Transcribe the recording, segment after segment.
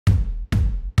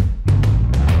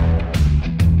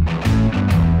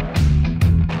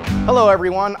Hello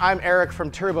everyone, I'm Eric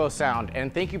from Turbosound,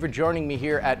 and thank you for joining me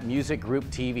here at Music Group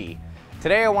TV.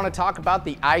 Today I want to talk about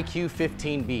the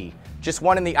iQ15B, just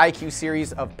one in the iQ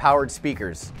series of powered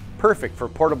speakers, perfect for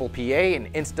portable PA and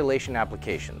installation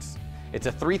applications. It's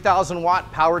a 3,000 watt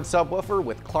powered subwoofer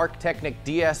with KLARK TEKNIK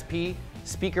DSP,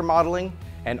 speaker modeling,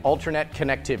 and ULTRANET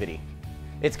connectivity.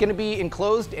 It's going to be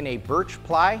enclosed in a birch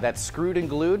ply that's screwed and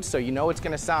glued, so you know it's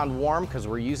going to sound warm because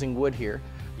we're using wood here.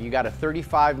 You got a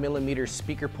 35mm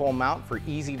speaker pole mount for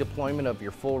easy deployment of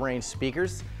your full range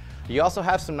speakers. You also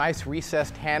have some nice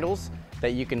recessed handles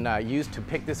that you can use to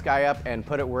pick this guy up and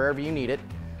put it wherever you need it.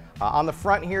 On the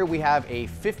front here we have a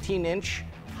 15-inch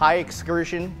high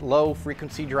excursion low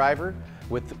frequency driver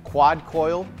with quad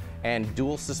coil and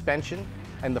dual suspension.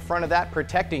 And the front of that,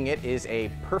 protecting it, is a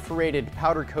perforated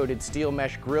powder coated steel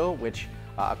mesh grille which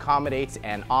accommodates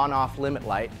an on-off limit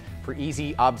light for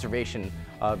easy observation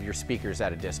of your speakers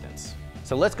at a distance.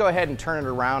 So let's go ahead and turn it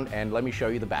around and let me show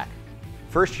you the back.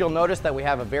 First, you'll notice that we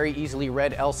have a very easily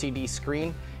read LCD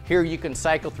screen. Here you can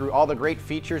cycle through all the great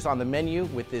features on the menu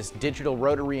with this digital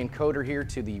rotary encoder here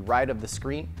to the right of the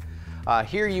screen.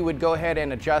 Here you would go ahead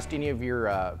and adjust any of your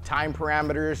time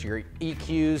parameters, your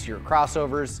EQs, your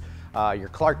crossovers, your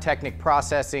KLARK TEKNIK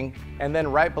processing, and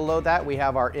then right below that we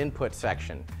have our input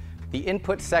section. The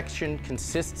input section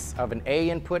consists of an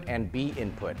A input and B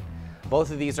input.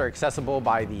 Both of these are accessible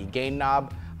by the gain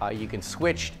knob. You can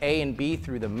switch A and B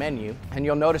through the menu, and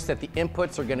you'll notice that the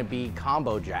inputs are going to be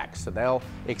combo jacks, so they'll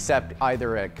accept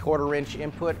either a 1/4 inch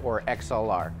input or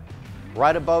XLR.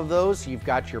 Right above those, you've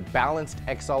got your balanced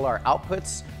XLR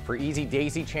outputs for easy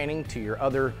daisy chaining to your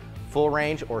other full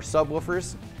range or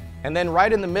subwoofers. And then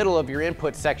right in the middle of your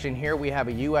input section here, we have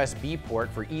a USB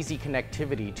port for easy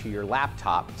connectivity to your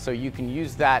laptop. So you can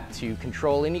use that to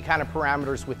control any kind of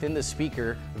parameters within the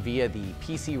speaker via the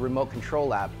PC remote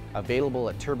control app available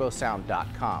at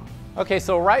turbosound.com. Okay,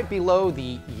 so right below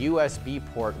the USB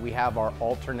port, we have our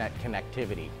ULTRANET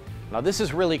connectivity. Now this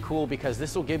is really cool because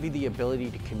this will give you the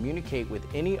ability to communicate with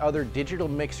any other digital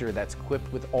mixer that's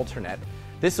equipped with ULTRANET.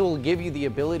 This will give you the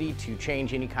ability to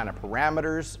change any kind of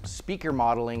parameters, speaker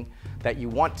modeling that you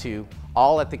want to,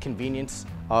 all at the convenience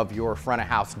of your front of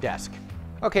house desk.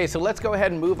 Okay, so let's go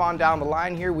ahead and move on down the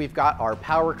line here. We've got our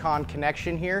PowerCon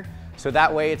connection here. So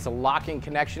that way it's a lock-in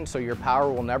connection so your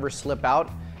power will never slip out.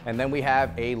 And then we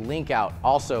have a link out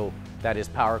also that is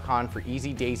PowerCon for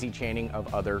easy daisy chaining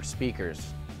of other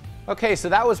speakers. Okay, so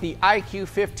that was the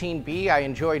iQ15B. I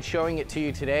enjoyed showing it to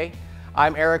you today.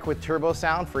 I'm Eric with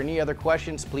Turbosound. For any other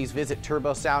questions, please visit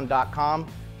turbosound.com.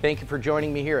 Thank you for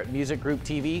joining me here at Music Group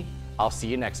TV. I'll see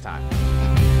you next time.